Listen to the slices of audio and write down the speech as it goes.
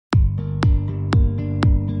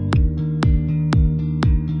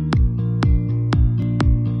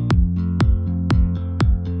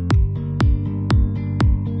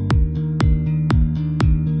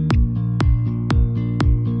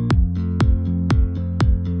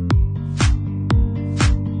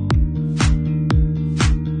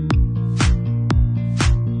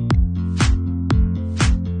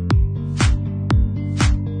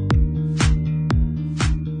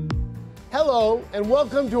and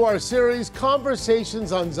welcome to our series,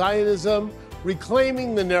 Conversations on Zionism,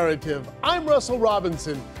 Reclaiming the Narrative. I'm Russell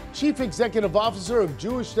Robinson, Chief Executive Officer of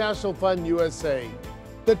Jewish National Fund USA.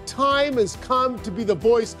 The time has come to be the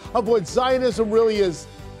voice of what Zionism really is.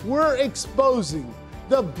 We're exposing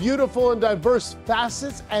the beautiful and diverse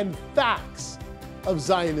facets and facts of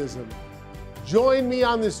Zionism. Join me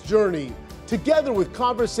on this journey, together with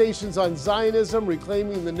Conversations on Zionism,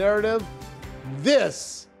 Reclaiming the Narrative.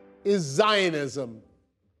 This is Zionism.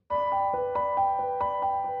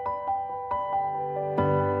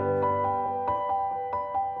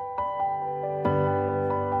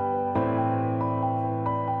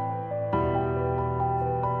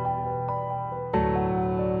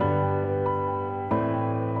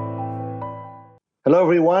 Hello,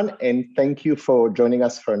 everyone, and thank you for joining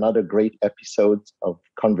us for another great episode of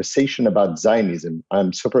Conversation about Zionism.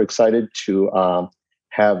 I'm super excited to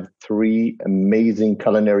have three amazing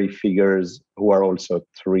culinary figures who are also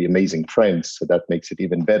three amazing friends, so that makes it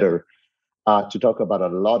even better, to talk about a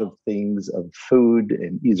lot of things of food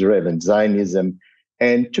and Israel and Zionism.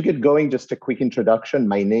 And to get going, just a quick introduction.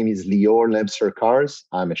 My name is Lior Lev Sercarz.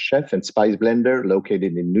 I'm a chef and spice blender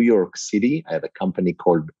located in New York City. I have a company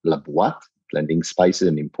called La Boite, blending spices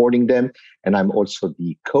and importing them. And I'm also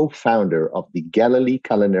the co-founder of the Galilee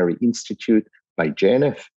Culinary Institute by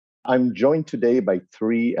JNF. I'm joined today by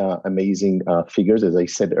three amazing figures, as I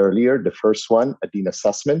said earlier. The first one, Adena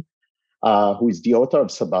Sussman, who is the author of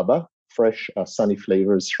Sababa, Fresh Sunny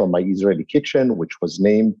Flavors from My Israeli Kitchen, which was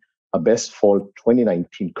named a Best Fall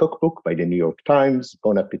 2019 cookbook by the New York Times,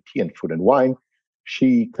 Bon Appetit and Food and Wine.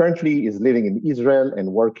 She currently is living in Israel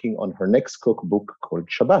and working on her next cookbook called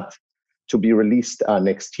Shabbat, to be released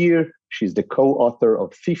next year. She's the co-author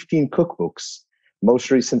of 15 cookbooks,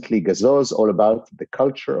 most recently Gazoz, all about the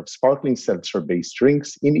culture of sparkling seltzer-based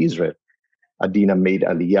drinks in Israel. Adena made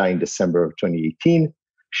Aliyah in December of 2018.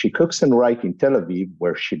 She cooks and writes in Tel Aviv,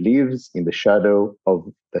 where she lives in the shadow of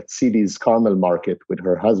that city's Carmel market with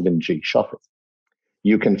her husband, Jay Shofet.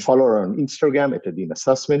 You can follow her on Instagram at Adena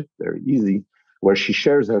Sussman, very easy, where she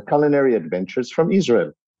shares her culinary adventures from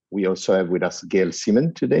Israel. We also have with us Gail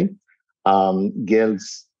Simmons today. Gail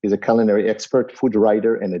is a culinary expert, food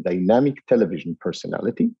writer, and a dynamic television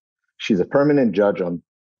personality. She's a permanent judge on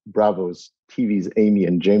Bravo's TV's Amy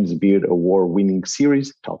and James Beard award-winning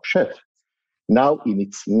series, Top Chef. Now in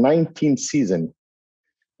its 19th season,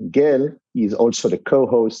 Gail is also the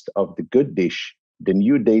co-host of The Good Dish, the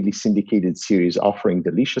new daily syndicated series offering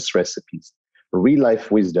delicious recipes, real-life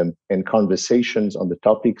wisdom, and conversations on the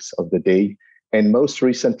topics of the day, and most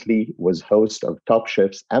recently was host of Top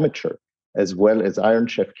Chef's Amateur, as well as Iron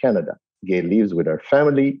Chef Canada. Gail lives with her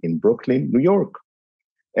family in Brooklyn, New York.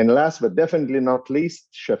 And last but definitely not least,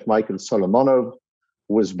 Chef Michael Solomonov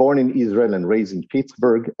was born in Israel and raised in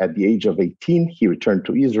Pittsburgh. At the age of 18, he returned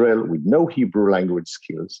to Israel with no Hebrew language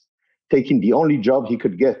skills, taking the only job he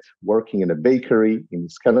could get, working in a bakery. In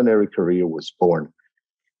his culinary career was born.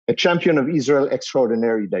 A champion of Israel's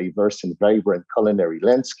extraordinary, diverse, and vibrant culinary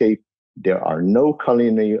landscape, there are no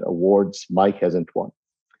culinary awards Mike hasn't won.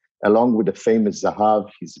 Along with the famous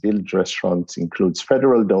Zahav, his village restaurants includes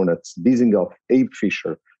Federal Donuts, Dizengoff, Abe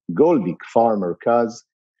Fisher, Goldick, Farmer, Kaz,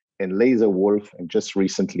 and Laser Wolf, and just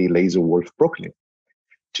recently Laser Wolf Brooklyn.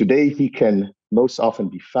 Today, he can most often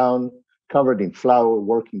be found covered in flour,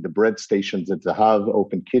 working the bread stations at Zahav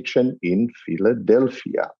Open Kitchen in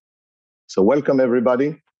Philadelphia. So welcome,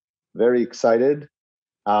 everybody. Very excited.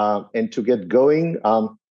 And to get going,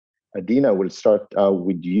 Adena, we'll start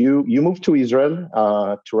with you. You moved to Israel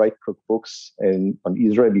to write cookbooks on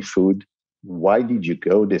Israeli food. Why did you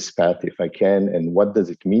go this path, if I can, and what does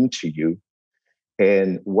it mean to you?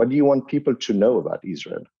 And what do you want people to know about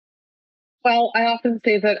Israel? Well, I often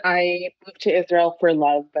say that I moved to Israel for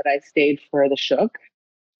love, but I stayed for the shuk.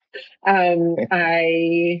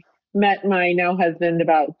 I met my now husband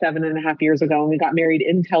about 7.5 years ago, and we got married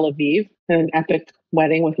in Tel Aviv, an epic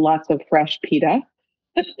wedding with lots of fresh pita.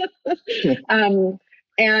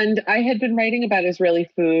 And I had been writing about Israeli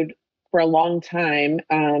food for a long time,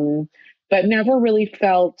 but never really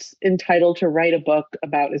felt entitled to write a book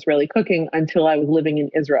about Israeli cooking until I was living in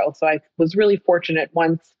Israel. So I was really fortunate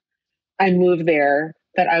once I moved there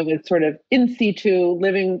that I was sort of in situ,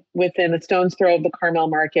 living within a stone's throw of the Carmel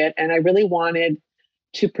market. And I really wanted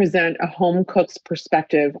to present a home cook's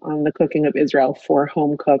perspective on the cooking of Israel for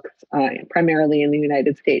home cooks, primarily in the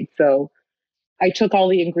United States. So I took all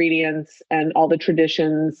the ingredients and all the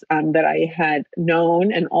traditions that I had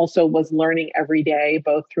known and also was learning every day,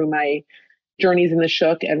 both through my journeys in the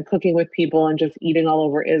shuk and cooking with people and just eating all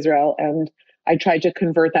over Israel. And I tried to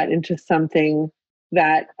convert that into something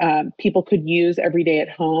that people could use every day at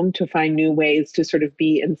home to find new ways to sort of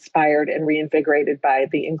be inspired and reinvigorated by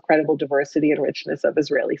the incredible diversity and richness of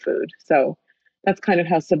Israeli food. So that's kind of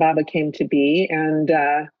how Sababa came to be. And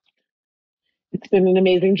it's been an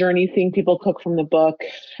amazing journey seeing people cook from the book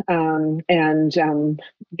and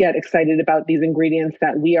get excited about these ingredients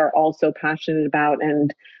that we are also passionate about,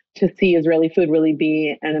 and to see Israeli food really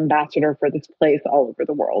be an ambassador for this place all over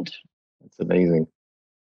the world. That's amazing.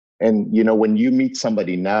 And, you know, when you meet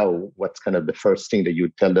somebody now, what's kind of the first thing that you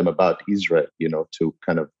tell them about Israel, you know, to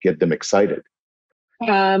kind of get them excited?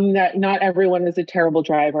 That not everyone is a terrible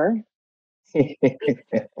driver.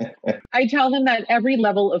 I tell them that every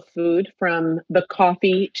level of food, from the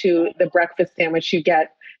coffee to the breakfast sandwich you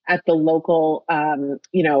get at the local,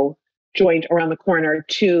 joint around the corner,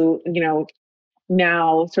 to,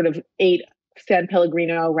 now sort of 8 San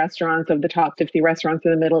Pellegrino restaurants of the top 50 restaurants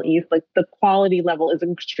in the Middle East, like the quality level is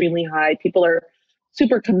extremely high. People are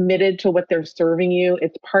super committed to what they're serving you.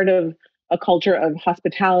 It's part of a culture of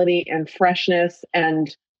hospitality and freshness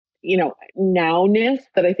and nowness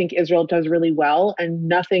that I think Israel does really well, and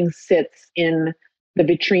nothing sits in the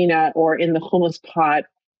vitrina or in the hummus pot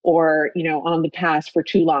or, on the pass for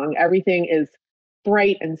too long. Everything is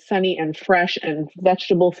bright and sunny and fresh and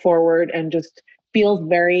vegetable forward and just feels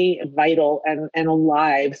very vital and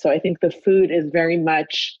alive. So I think the food is very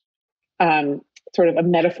much sort of a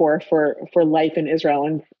metaphor for life in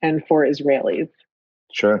Israel and for Israelis.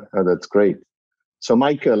 Sure. Oh, that's great. So,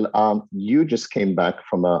 Michael, you just came back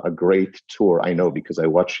from a great tour, I know, because I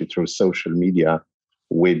watched you through social media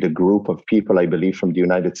with a group of people, I believe, from the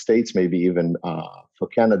United States, maybe even for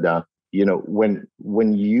Canada. You know,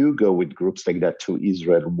 when you go with groups like that to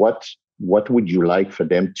Israel, what would you like for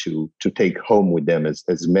them to take home with them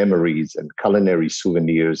as memories and culinary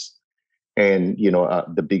souvenirs? And,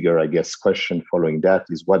 the bigger, I guess, question following that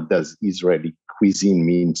is, what does Israeli cuisine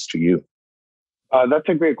means to you? That's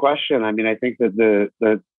a great question. I mean, I think that the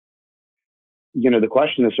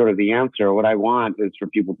question is sort of the answer. What I want is for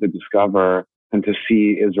people to discover and to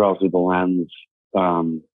see Israel through the lens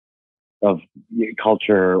of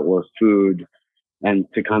culture or food, and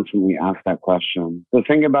to constantly ask that question. The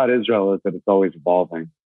thing about Israel is that it's always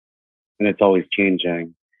evolving and it's always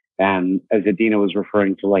changing. And as Adena was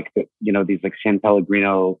referring to, these like San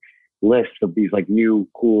Pellegrino lists of these like new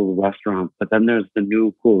cool restaurants, but then there's the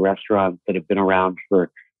new cool restaurants that have been around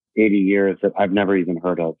for 80 years that I've never even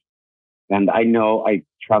heard of. And I know I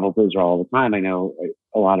travel to Israel all the time. I know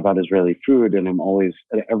a lot about Israeli food, and I'm always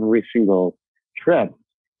at every single trip.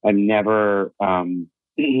 I'm never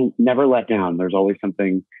never let down. There's always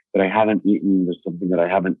something that I haven't eaten. There's something that I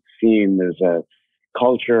haven't seen. There's a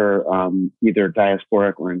culture, either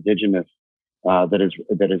diasporic or indigenous,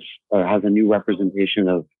 that has a new representation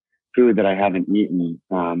of food that I haven't eaten.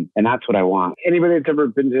 And that's what I want. Anybody that's ever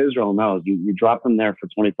been to Israel knows you drop them there for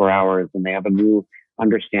 24 hours and they have a new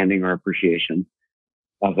understanding or appreciation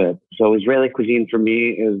of it. So Israeli cuisine for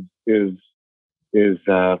me is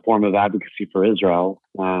a form of advocacy for Israel.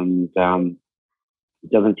 And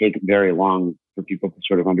it doesn't take very long for people to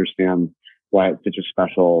sort of understand why it's such a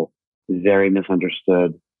special, very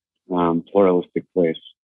misunderstood, pluralistic place.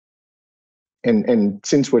 And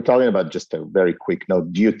since we're talking about, just a very quick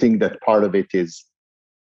note, do you think that part of it is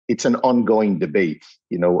it's an ongoing debate?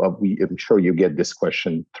 I'm sure you get this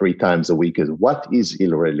question 3 times a week: is what is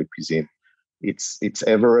Israeli cuisine? It's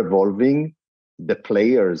ever evolving. The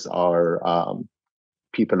players are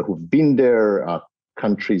people who've been there,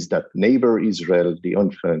 countries that neighbor Israel, the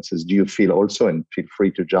influences. Do you feel also, and feel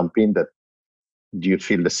free to jump in, do you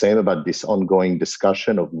feel the same about this ongoing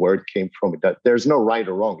discussion of where it came from? That there's no right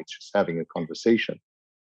or wrong, it's just having a conversation.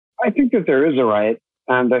 I think that there is a right.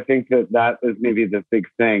 And I think that is maybe the big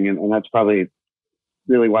thing. And that's probably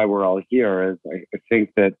really why we're all here. Is I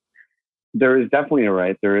think that there is definitely a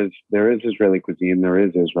right. There is Israeli cuisine. There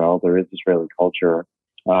is Israel. There is Israeli culture.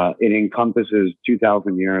 It encompasses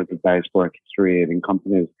 2,000 years of diasporic history. It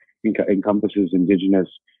encompasses indigenous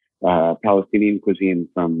Palestinian cuisine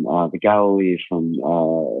from the Galilee, from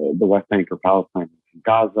the West Bank or Palestine, from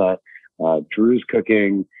Gaza, Druze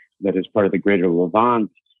cooking that is part of the Greater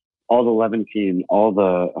Levant, all the Levantine, all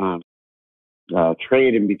the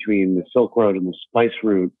trade in between the Silk Road and the spice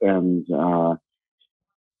route, and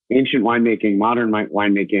ancient winemaking, modern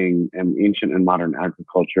winemaking, and ancient and modern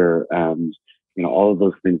agriculture, and all of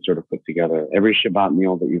those things sort of put together. Every Shabbat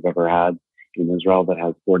meal that you've ever had in Israel that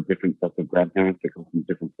has 4 different sets of grandparents that come from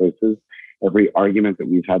different places. Every argument that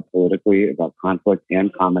we've had politically about conflict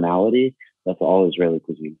and commonality, that's all Israeli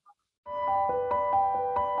cuisine.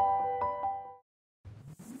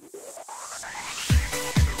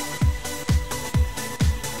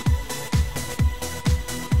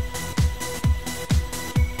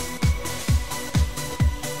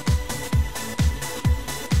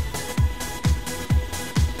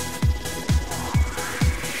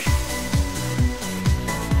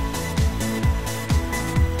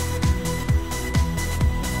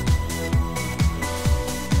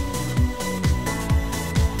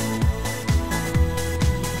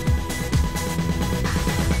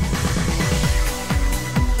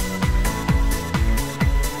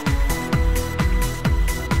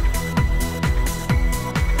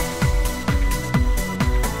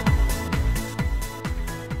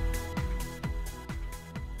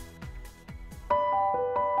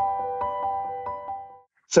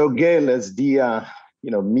 So Gail, as the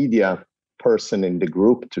media person in the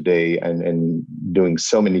group today, and doing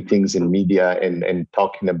so many things in media, and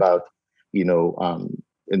talking about in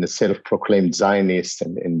the self-proclaimed Zionist,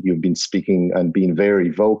 and you've been speaking and being very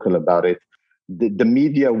vocal about it. The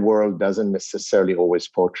media world doesn't necessarily always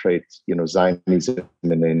portray Zionism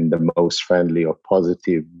in the most friendly or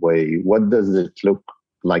positive way. What does it look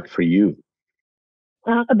like for you?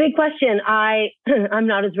 A big question. I'm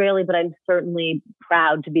not Israeli, but I'm certainly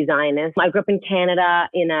proud to be Zionist. I grew up in Canada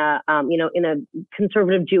in a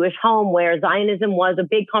conservative Jewish home where Zionism was a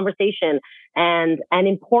big conversation and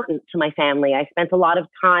important to my family. I spent a lot of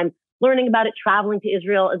time learning about it, traveling to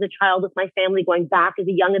Israel as a child with my family, going back as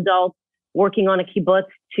a young adult, working on a kibbutz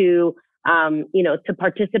to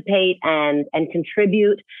participate and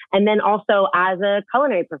contribute, and then also as a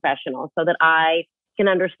culinary professional, so that I can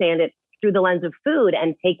understand it through the lens of food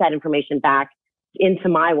and take that information back into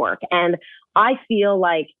my work. And I feel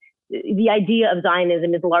like the idea of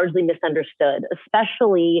Zionism is largely misunderstood,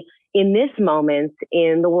 especially in this moment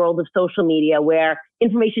in the world of social media, where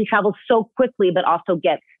information travels so quickly, but also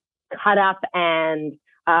gets cut up and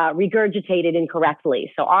regurgitated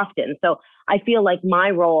incorrectly so often. So I feel like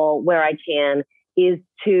my role, where I can, is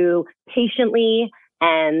to patiently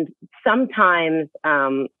and sometimes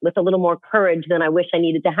with a little more courage than I wish I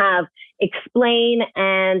needed to have, explain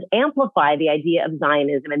and amplify the idea of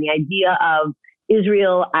Zionism and the idea of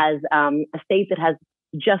Israel as a state that has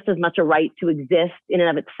just as much a right to exist in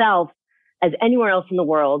and of itself as anywhere else in the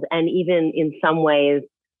world, and even in some ways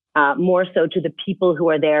more so to the people who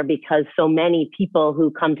are there, because so many people who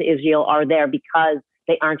come to Israel are there because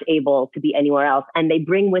they aren't able to be anywhere else. And they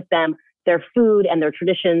bring with them their food and their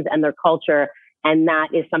traditions and their culture. And that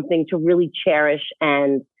is something to really cherish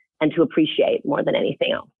and to appreciate more than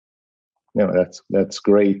anything else. No, that's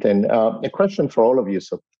great. And a question for all of you,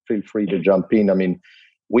 so feel free to jump in. I mean,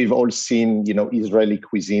 we've all seen, Israeli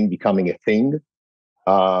cuisine becoming a thing.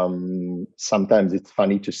 Sometimes it's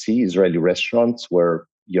funny to see Israeli restaurants where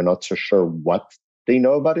you're not so sure what they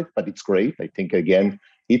know about it, but it's great. I think, again,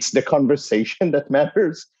 it's the conversation that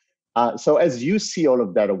matters. So as you see all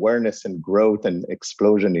of that awareness and growth and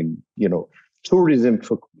explosion in, tourism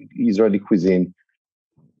for Israeli cuisine,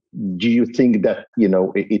 do you think that,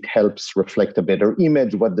 it helps reflect a better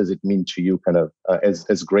image? What does it mean to you kind of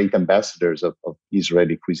as great ambassadors of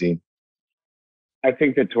Israeli cuisine? I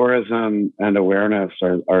think that tourism and awareness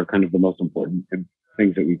are kind of the most important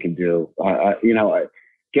things that we can do.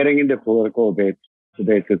 Getting into political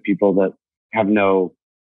debates with people that have no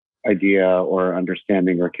idea or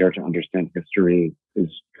understanding or care to understand history is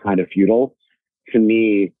kind of futile. To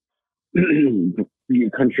me,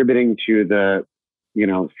 contributing to the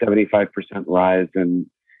 75% rise in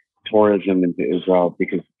tourism into Israel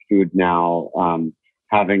because of food now,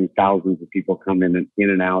 having thousands of people come in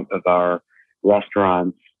and out of our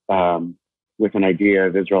restaurants with an idea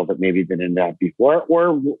of Israel that maybe been in that before,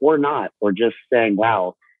 or not, or just saying,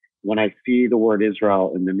 wow, when I see the word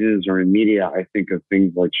Israel in the news or in media, I think of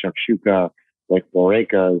things like Shakshuka, like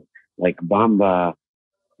Borekas, like Bamba,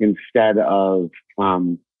 instead of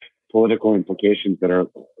political implications that are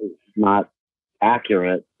not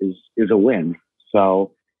accurate is a win.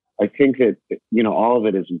 So I think that, all of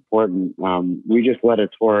it is important. We just led a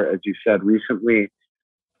tour, as you said, recently,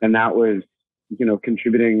 and that was,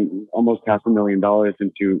 contributing almost $500,000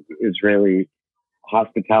 into Israeli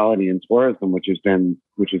hospitality and tourism, which has been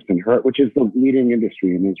hurt, which is the leading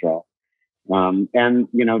industry in Israel. And,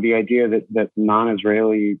 the idea that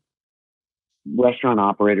non-Israeli restaurant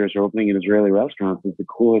operators are opening in Israeli restaurants is the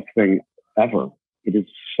coolest thing ever. It is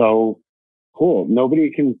so cool.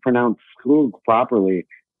 Nobody can pronounce "klug" properly,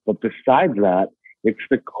 but besides that, it's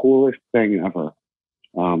the coolest thing ever.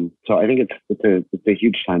 So I think it's a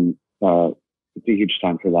huge time. It's a huge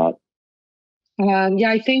time for that.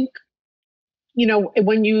 I think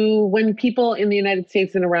when people in the United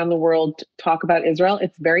States and around the world talk about Israel,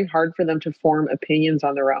 it's very hard for them to form opinions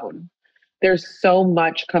on their own. There's so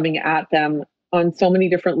much coming at them on so many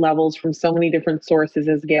different levels from so many different sources,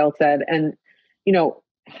 as Gail said. And,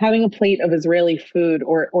 having a plate of Israeli food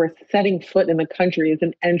or setting foot in the country is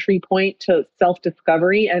an entry point to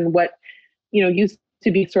self-discovery and what, used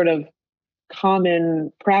to be sort of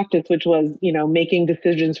common practice, which was, making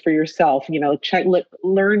decisions for yourself,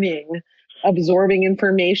 learning, absorbing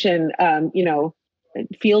information,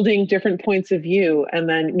 fielding different points of view. And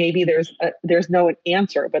then maybe there's no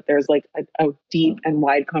answer, but there's like a deep and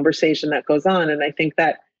wide conversation that goes on. And I think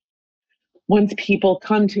that once people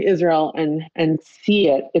come to Israel and see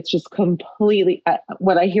it, it's just completely,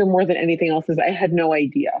 what I hear more than anything else is I had no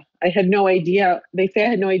idea. I had no idea. They say I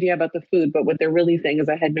had no idea about the food, but what they're really saying is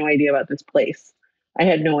I had no idea about this place. I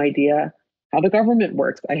had no idea how the government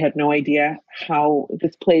works. I had no idea how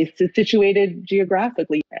this place is situated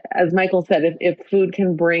geographically. As Michael said, if food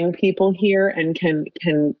can bring people here and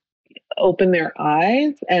can open their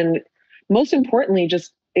eyes, and most importantly,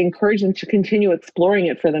 just encourage them to continue exploring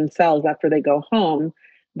it for themselves after they go home,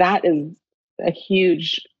 that is a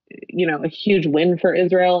huge, a huge win for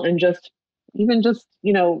Israel. And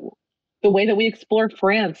the way that we explore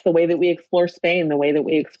France, the way that we explore Spain, the way that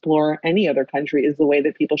we explore any other country is the way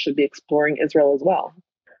that people should be exploring Israel as well.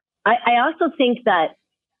 I also think that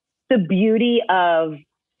the beauty of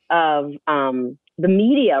the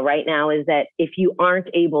media right now is that if you aren't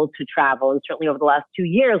able to travel, and certainly over the last 2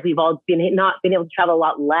 years, we've all not been able to travel a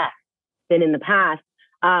lot less than in the past.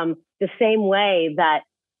 The same way that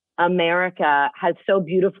America has so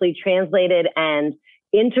beautifully translated and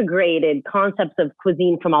integrated concepts of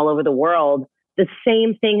cuisine from all over the world, the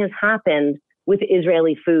same thing has happened with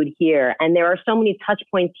Israeli food here. And there are so many touch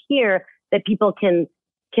points here that people can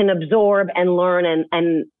absorb and learn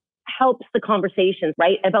and helps the conversation,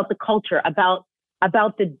 right? About the culture, about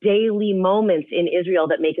the daily moments in Israel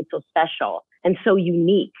that make it so special and so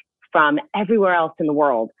unique from everywhere else in the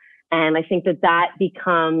world. And I think that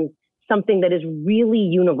becomes something that is really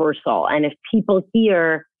universal. And if people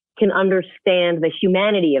here can understand the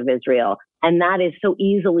humanity of Israel, and that is so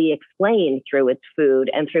easily explained through its food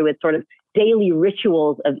and through its sort of daily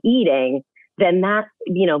rituals of eating, then that,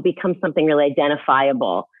 becomes something really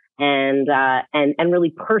identifiable and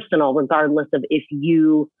really personal, regardless of if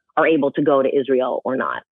you are able to go to Israel or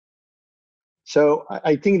not. So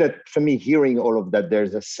I think that for me, hearing all of that,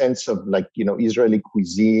 there's a sense of Israeli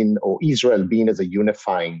cuisine or Israel being as a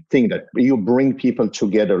unifying thing, that you bring people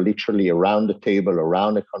together literally around the table,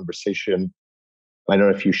 around a conversation. I don't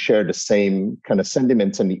know if you share the same kind of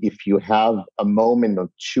sentiments, and if you have a moment or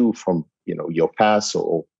two from, your past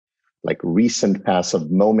or like recent past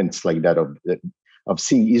of moments like that of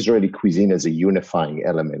seeing Israeli cuisine as a unifying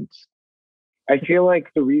element. I feel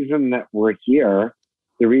like the reason that we're here,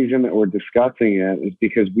 the reason that we're discussing it, is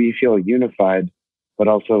because we feel unified, but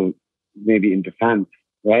also maybe in defense,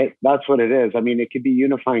 right? That's what it is. I mean, it could be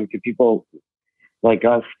unifying to people like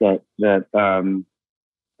us that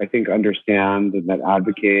I think understand and that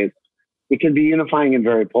advocate. It can be unifying and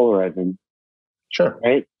very polarizing. Sure.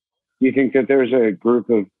 Right? You think that there's a group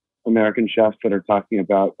of American chefs that are talking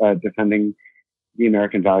about defending the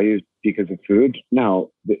American values because of food?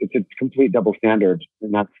 No, it's a complete double standard,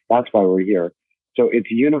 and that's why we're here. So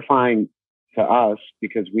it's unifying to us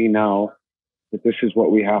because we know that this is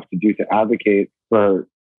what we have to do to advocate for,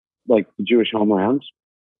 like, the Jewish homeland,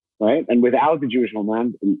 right? And without the Jewish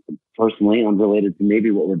homeland, personally, unrelated to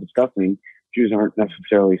maybe what we're discussing, Jews aren't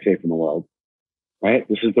necessarily safe in the world, right?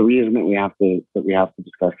 This is the reason that we have to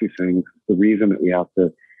discuss these things. The reason that we have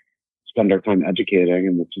to spend our time educating,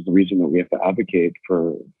 and which is the reason that we have to advocate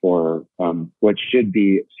for what should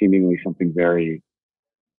be seemingly something very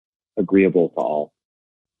agreeable to all.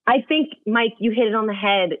 I think, Mike, you hit it on the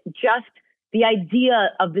head. Just the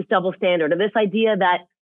idea of this double standard, of this idea that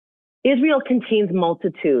Israel contains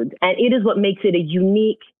multitudes, and it is what makes it a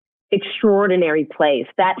unique, extraordinary place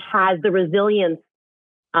that has the resilience,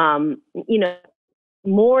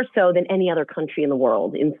 more so than any other country in the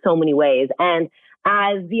world in so many ways. And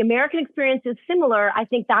as the American experience is similar, I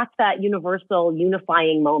think that's that universal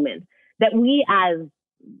unifying moment that we as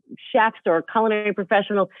chefs or culinary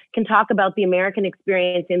professionals can talk about the American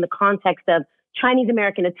experience in the context of Chinese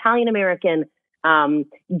American, Italian American,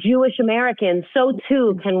 Jewish American. So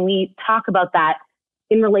too can we talk about that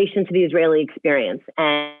in relation to the Israeli experience,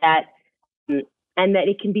 and that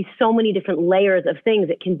it can be so many different layers of things.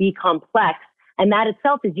 It can be complex, and that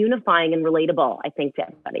itself is unifying and relatable, I think, to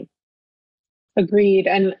everybody. Agreed.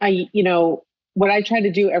 And what I try to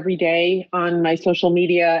do every day on my social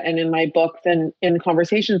media and in my books and in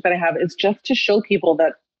conversations that I have is just to show people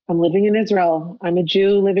that I'm living in Israel. I'm a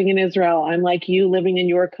Jew living in Israel. I'm like you living in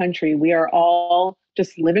your country. We are all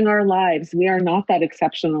just living our lives. We are not that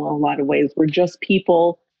exceptional in a lot of ways. We're just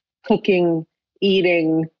people cooking,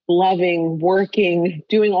 eating, loving, working,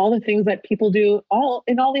 doing all the things that people do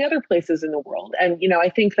in all the other places in the world. And, I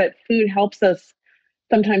think that food helps us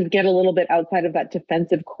sometimes get a little bit outside of that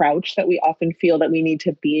defensive crouch that we often feel that we need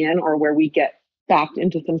to be in, or where we get backed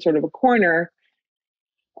into some sort of a corner.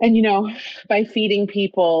 And, by feeding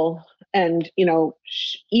people and,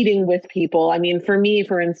 eating with people. I mean, for me,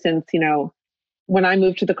 for instance, when I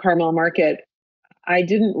moved to the Carmel market, I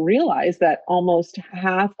didn't realize that almost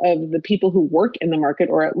half of the people who work in the market,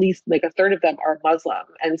 or at least like a third of them, are Muslim.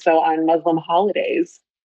 And so on Muslim holidays,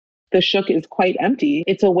 the shuk is quite empty.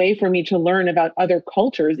 It's a way for me to learn about other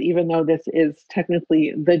cultures, even though this is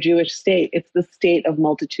technically the Jewish state. It's the state of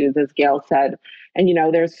multitudes, as Gail said. And,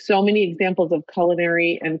 there's so many examples of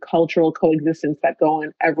culinary and cultural coexistence that go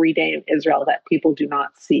on every day in Israel that people do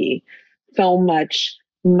not see. So much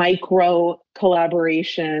micro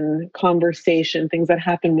collaboration, conversation, things that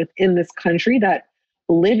happen within this country that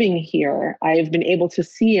living here, I've been able to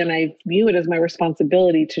see, and I view it as my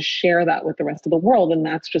responsibility to share that with the rest of the world. And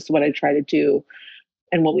that's just what I try to do,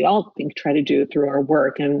 and what we all think try to do through our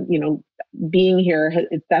work. And, being here,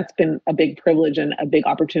 that's been a big privilege and a big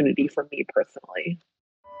opportunity for me personally.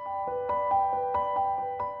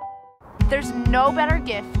 There's no better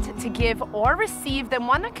gift to give or receive than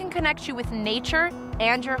one that can connect you with nature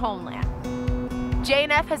and your homeland.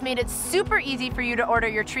 JNF has made it super easy for you to order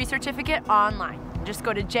your tree certificate online. Just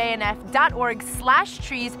go to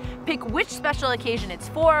jnf.org/trees, pick which special occasion it's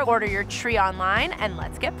for, order your tree online, and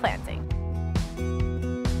let's get planting.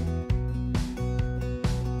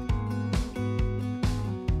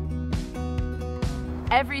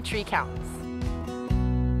 Every tree counts.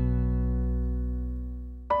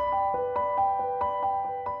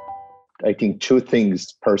 I think two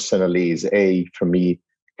things personally is for me,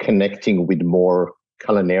 connecting with more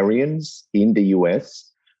culinarians in the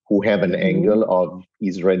US who have an angle of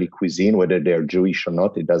Israeli cuisine, whether they're Jewish or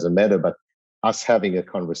not, it doesn't matter. But us having a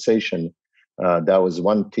conversation, that was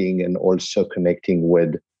one thing. And also connecting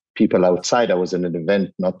with people outside. I was in an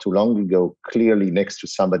event not too long ago, clearly next to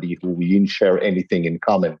somebody who we didn't share anything in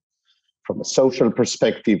common. From a social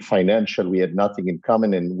perspective, financial, we had nothing in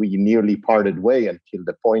common, and we nearly parted way until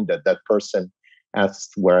the point that that person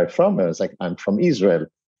asked where I'm from. I was like, I'm from Israel.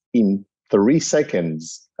 In 3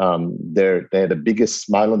 seconds, they had the biggest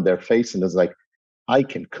smile on their face, and it was like, I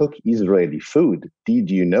can cook Israeli food.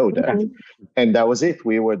 Did you know that? Okay. And that was it.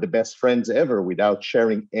 We were the best friends ever without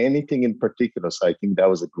sharing anything in particular. So I think that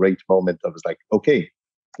was a great moment. I was like, okay,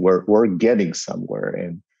 we're getting somewhere.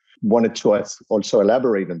 And wanted to also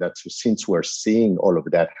elaborate on that. So since we're seeing all of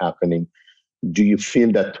that happening, do you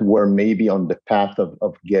feel that we're maybe on the path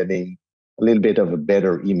of getting a little bit of a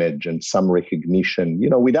better image and some recognition,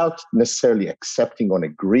 without necessarily accepting or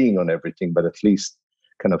agreeing on everything, but at least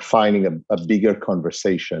kind of finding a bigger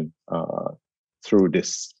conversation through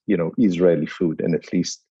this, Israeli food, and at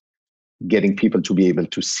least getting people to be able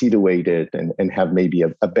to see the way that and have maybe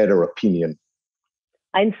a better opinion?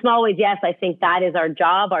 In small ways, yes, I think that is our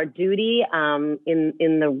job, our duty in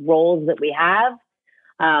the roles that we have.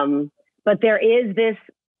 But there is this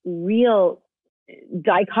real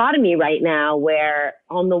dichotomy right now where,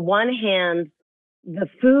 on the one hand, the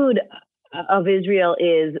food of Israel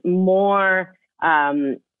is more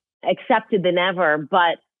accepted than ever,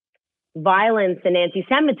 but violence and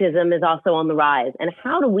anti-Semitism is also on the rise. And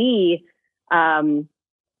how do we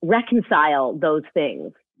reconcile those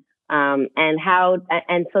things? And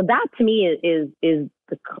so that to me is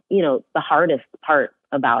the hardest part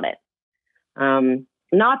about it.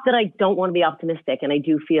 Not that I don't want to be optimistic, and I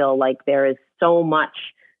do feel like there is so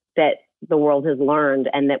much that the world has learned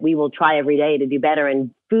and that we will try every day to do better.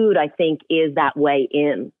 And food, I think, is that way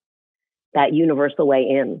in, that universal way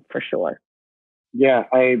in, for sure. Yeah,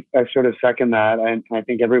 I sort of second that. I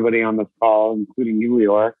think everybody on this call, including you,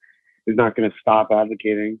 Lior, is not going to stop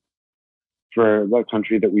advocating for the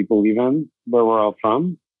country that we believe in, where we're all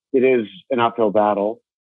from. It is an uphill battle.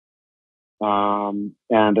 And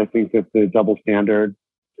I think that the double standard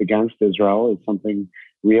against Israel is something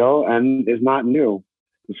real and is not new.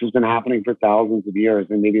 This has been happening for thousands of years,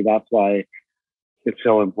 and maybe that's why it's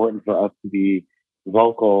so important for us to be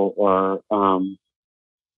vocal or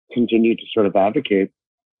continue to sort of advocate.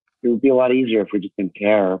 It would be a lot easier if we just didn't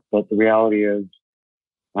care. But the reality is,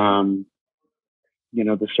 the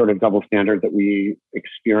sort of double standard that we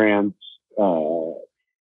experience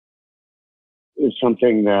is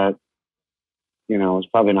something that, is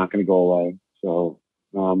probably not going to go away. So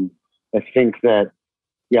I think that,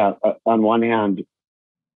 on one hand,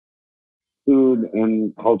 food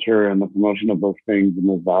and culture and the promotion of those things and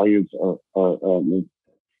those values are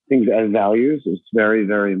things as values is very,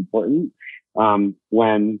 very important.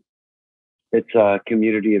 When it's a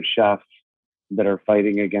community of chefs that are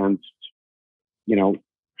fighting against,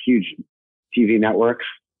 huge TV networks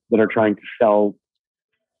that are trying to sell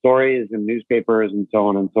stories and newspapers and so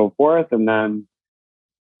on and so forth, and then,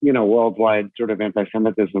 worldwide sort of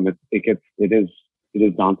anti-Semitism, it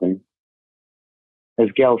is daunting. As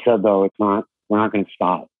Gail said, though, we're not going to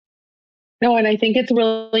stop. No, and I think it's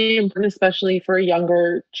really important, especially for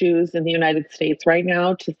younger Jews in the United States right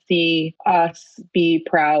now, to see us be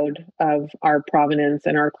proud of our provenance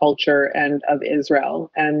and our culture and of Israel.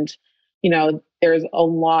 And, there's a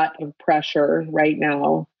lot of pressure right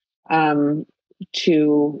now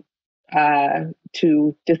to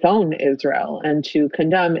disown Israel and to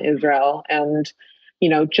condemn Israel, and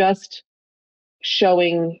just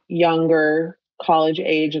showing younger college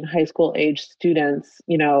age and high school age students,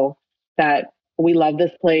 that we love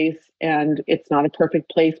this place and it's not a perfect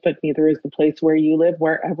place, but neither is the place where you live,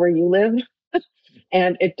 wherever you live.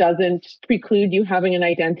 And it doesn't preclude you having an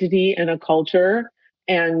identity and a culture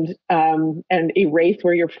and a race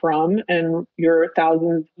where you're from and your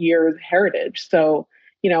thousand years heritage. So,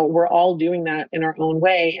 we're all doing that in our own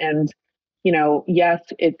way. And, yes,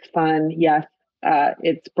 it's fun. Yes,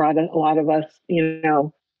 it's brought a lot of us,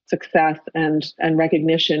 success and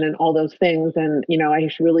recognition and all those things. And, I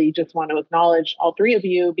really just want to acknowledge all three of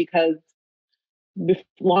you, because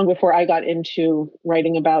long before I got into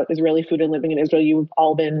writing about Israeli food and living in Israel, you've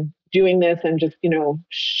all been doing this and just,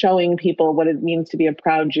 showing people what it means to be a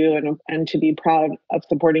proud Jew and to be proud of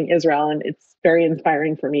supporting Israel. And it's very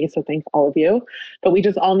inspiring for me. So thanks all of you. But we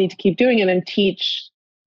just all need to keep doing it and teach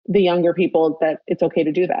the younger people that it's okay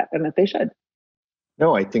to do that and that they should.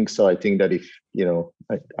 No, I think so. I think that if,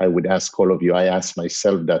 I would ask all of you, I asked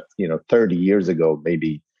myself that, 30 years ago,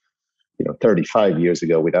 maybe 35 years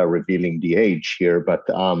ago, without revealing the age here. But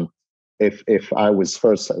if I was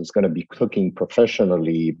going to be cooking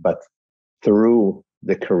professionally, but through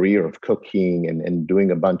the career of cooking and doing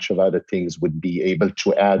a bunch of other things, would be able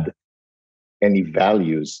to add any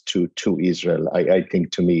values to Israel. I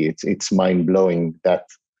think, to me, it's mind blowing that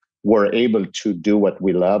we're able to do what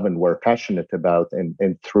we love and we're passionate about,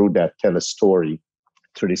 and through that tell a story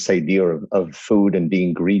through this idea of food and the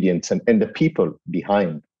ingredients and the people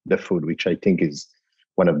behind the food, which I think is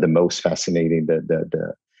one of the most fascinating,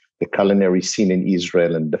 the culinary scene in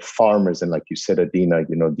Israel and the farmers. And like you said, Adena,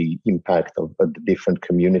 the impact of the different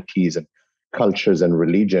communities and cultures and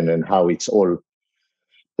religion, and how it's all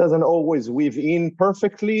doesn't always weave in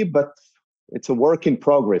perfectly, but it's a work in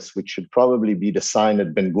progress, which should probably be the sign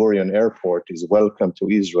at Ben Gurion Airport is welcome to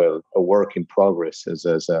Israel, a work in progress as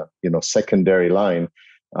a secondary line.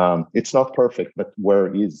 It's not perfect, but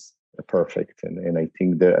where is perfect? And I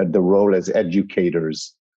think the role as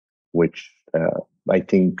educators, which I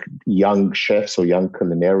think young chefs or young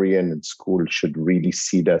culinarian in school should really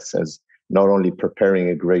see this as not only preparing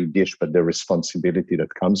a great dish, but the responsibility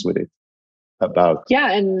that comes with it about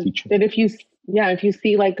teaching. And if you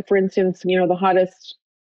see, like, for instance, one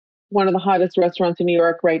of the hottest restaurants in New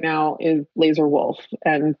York right now is Laser Wolf.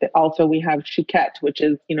 And also we have Chouquette, which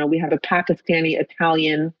is, we have a Pakistani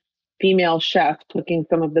Italian female chef cooking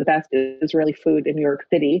some of the best Israeli food in New York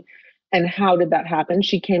City. And how did that happen?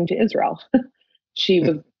 She came to Israel.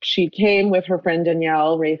 She came with her friend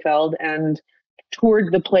Danielle Rayfeld and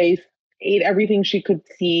toured the place, ate everything she could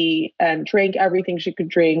see and drank everything she could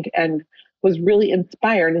drink, and was really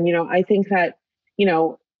inspired. And, I think that,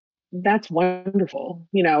 that's wonderful.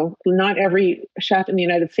 Not every chef in the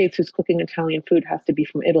United States who's cooking Italian food has to be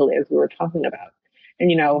from Italy, as we were talking about.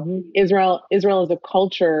 And, Israel is a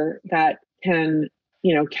culture that can,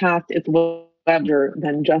 cast its web larger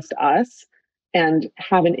than just us and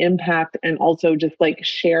have an impact, and also just like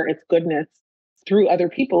share its goodness through other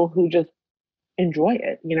people who just enjoy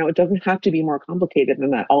it. It doesn't have to be more complicated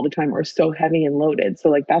than that all the time or so heavy and loaded. So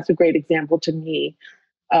like, that's a great example to me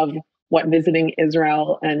of what visiting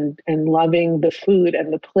Israel and loving the food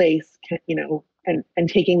and the place can, and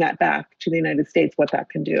taking that back to the United States, what that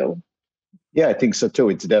can do. Yeah, I think so too.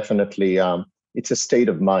 It's definitely, it's a state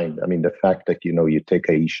of mind. I mean, the fact that, you take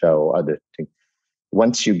Aisha or other things,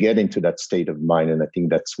 once you get into that state of mind, and I think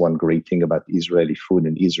that's one great thing about Israeli food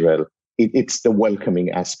in Israel, it's the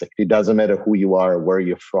welcoming aspect. It doesn't matter who you are, where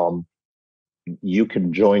you're from, you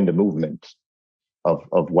can join the movement of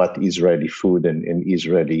what Israeli food and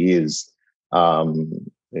Israeli is.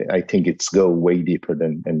 I think it's go way deeper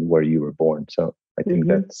than where you were born. So I think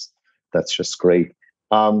that's just great.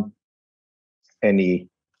 Any,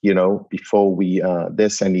 before we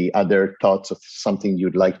any other thoughts of something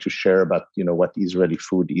you'd like to share about, what Israeli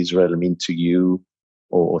food, Israel mean to you,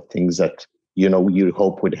 or things that, you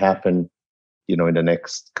hope would happen, in the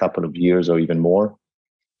next couple of years or even more?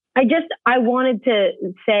 I wanted to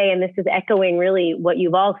say, and this is echoing really what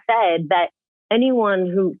you've all said, that anyone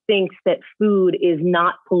who thinks that food is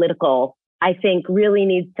not political, I think really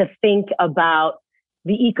needs to think about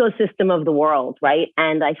the ecosystem of the world, right?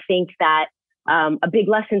 And I think that a big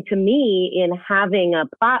lesson to me in having a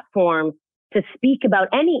platform to speak about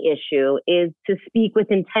any issue is to speak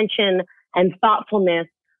with intention and thoughtfulness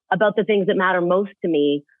about the things that matter most to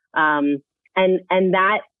me. And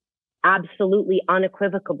that absolutely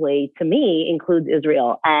unequivocally to me includes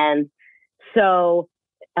Israel. And so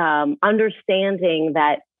understanding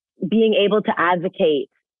that being able to advocate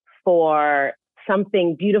for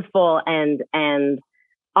something beautiful and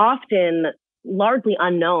often largely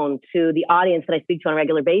unknown to the audience that I speak to on a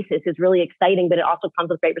regular basis is really exciting, but it also comes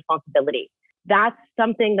with great responsibility. That's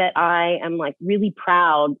something that I am like really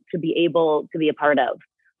proud to be able to be a part of.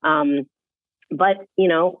 But, you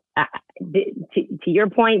know, to your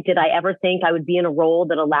point, did I ever think I would be in a role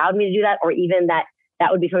that allowed me to do that, or even that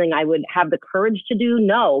would be something I would have the courage to do?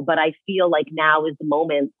 No, but I feel like now is the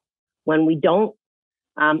moment when we don't,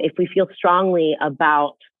 if we feel strongly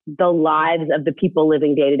about the lives of the people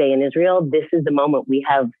living day to day in Israel, this is the moment we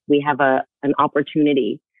have an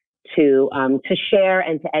opportunity to share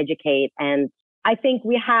and to educate. And I think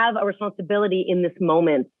we have a responsibility in this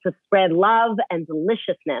moment to spread love and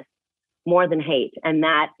deliciousness more than hate. And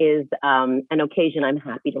that is an occasion I'm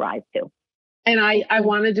happy to rise to. And I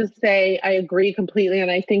want to just say, I agree completely. And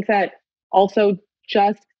I think that also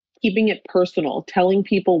just keeping it personal, telling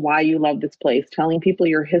people why you love this place, telling people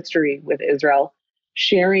your history with Israel,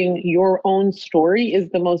 sharing your own story is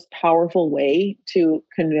the most powerful way to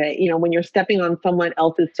convey. You know, when you're stepping on someone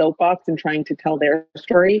else's soapbox and trying to tell their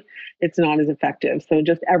story, it's not as effective. So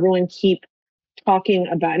just everyone keep talking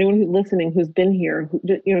about, anyone who's listening, who's been here,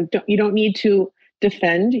 you don't need to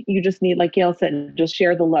defend. You just need, like Gail said, just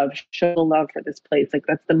share the love, show the love for this place. Like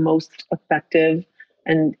that's the most effective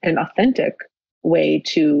and authentic way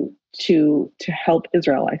to help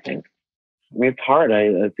Israel, I think. I mean, it's hard.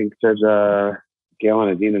 I think there's Gail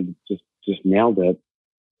and Adena just nailed it.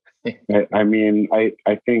 I mean,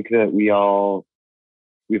 I think that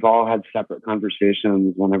we've all had separate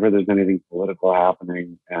conversations whenever there's anything political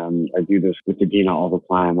happening. And I do this with Adena all the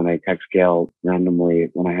time. And I text Gail randomly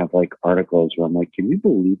when I have like articles where I'm like, can you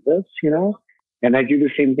believe this? You know? And I do the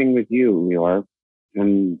same thing with you, Lior.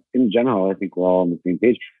 And in general, I think we're all on the same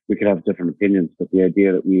page. We could have different opinions, but the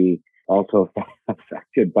idea that we also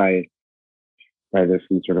affected by this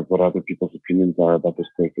and sort of what other people's opinions are about this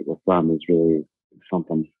place that we're from is really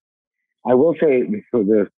something. I will say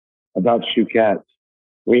this about Shukette.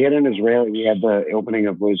 We had we had the opening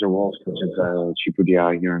of Laser Wolf, which is a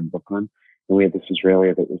Chipudia here in Brooklyn. And we had this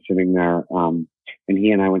Israeli that was sitting there. And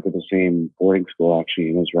he and I went to the same boarding school actually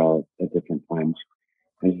in Israel at different times.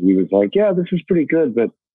 And he was like, yeah, this is pretty good,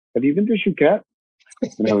 but have you been to Shukette?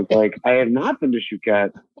 And I was like, I have not been to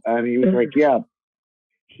Shukette. And he was like, yeah,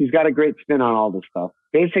 he's got a great spin on all this stuff.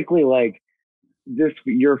 Basically, like,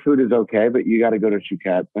 your food is okay, but you got to go to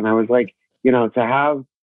Shukette. And I was like, you know, to have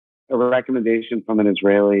a recommendation from an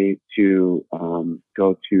Israeli to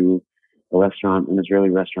go to an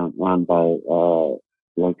Israeli restaurant run by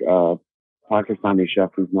like a Pakistani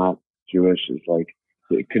chef who's not Jewish is like,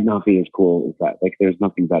 it could not be as cool as that. Like, there's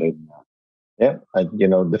nothing better than that. Yeah, you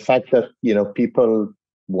know, the fact that, you know, people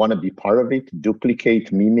want to be part of it,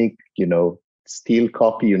 duplicate, mimic, you know, steal,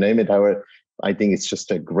 copy, you name it. I think it's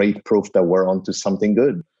just a great proof that we're onto something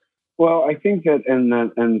good. Well, I think that,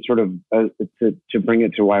 and sort of to bring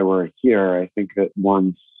it to why we're here, I think that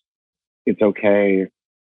once it's okay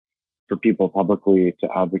for people publicly to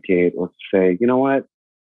advocate or to say, you know what,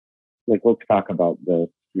 like, let's talk about this,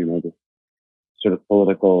 you know, this sort of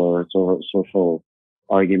political or social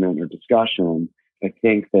argument or discussion. I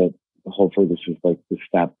think that hopefully this is like the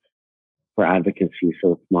step for advocacy.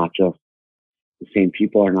 So it's not just the same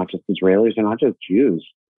people, are not just Israelis, they're not just Jews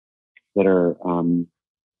that are,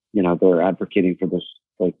 you know, they're advocating for this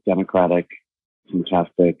like democratic,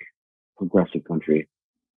 fantastic, progressive country.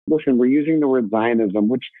 Listen, we're using the word Zionism,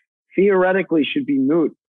 which theoretically should be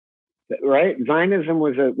moot, right? Zionism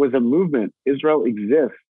was a movement. Israel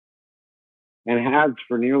exists and has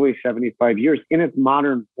for nearly 75 years in its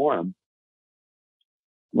modern form,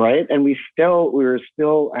 right? And we were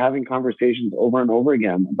still having conversations over and over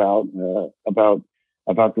again about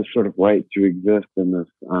this sort of right to exist in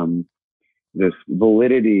this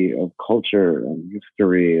validity of culture and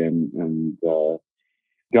history and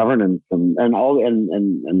governance and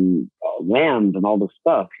land and all this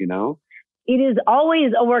stuff, you know? It is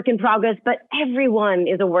always a work in progress, but everyone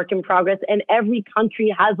is a work in progress, and every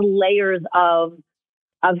country has layers of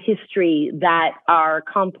history that are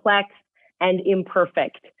complex and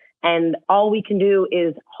imperfect. And all we can do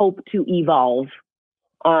is hope to evolve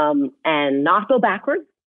and not go backwards.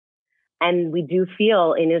 And we do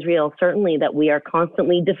feel in Israel, certainly, that we are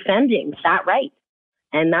constantly defending that right.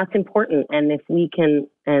 And that's important. And if we can,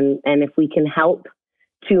 and if we can help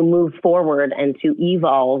to move forward and to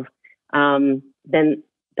evolve, then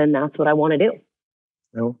that's what I want to do.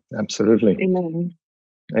 No, absolutely. Amen.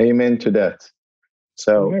 Amen to that.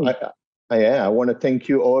 So Amen. I want to thank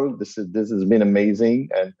you all. This has been amazing,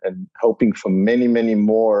 and hoping for many, many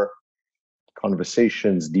more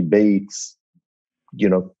conversations, debates,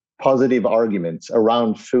 positive arguments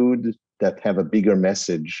around food that have a bigger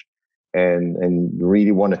message. And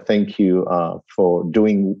really want to thank you for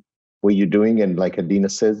doing what you're doing. And like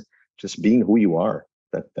Adena says, just being who you are.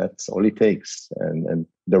 That's all it takes. And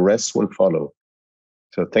the rest will follow.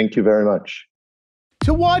 So thank you very much.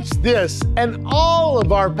 To watch this and all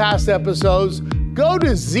of our past episodes, go to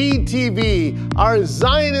ZTV, our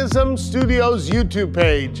Zionism Studios YouTube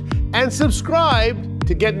page, and subscribe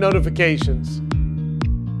to get notifications.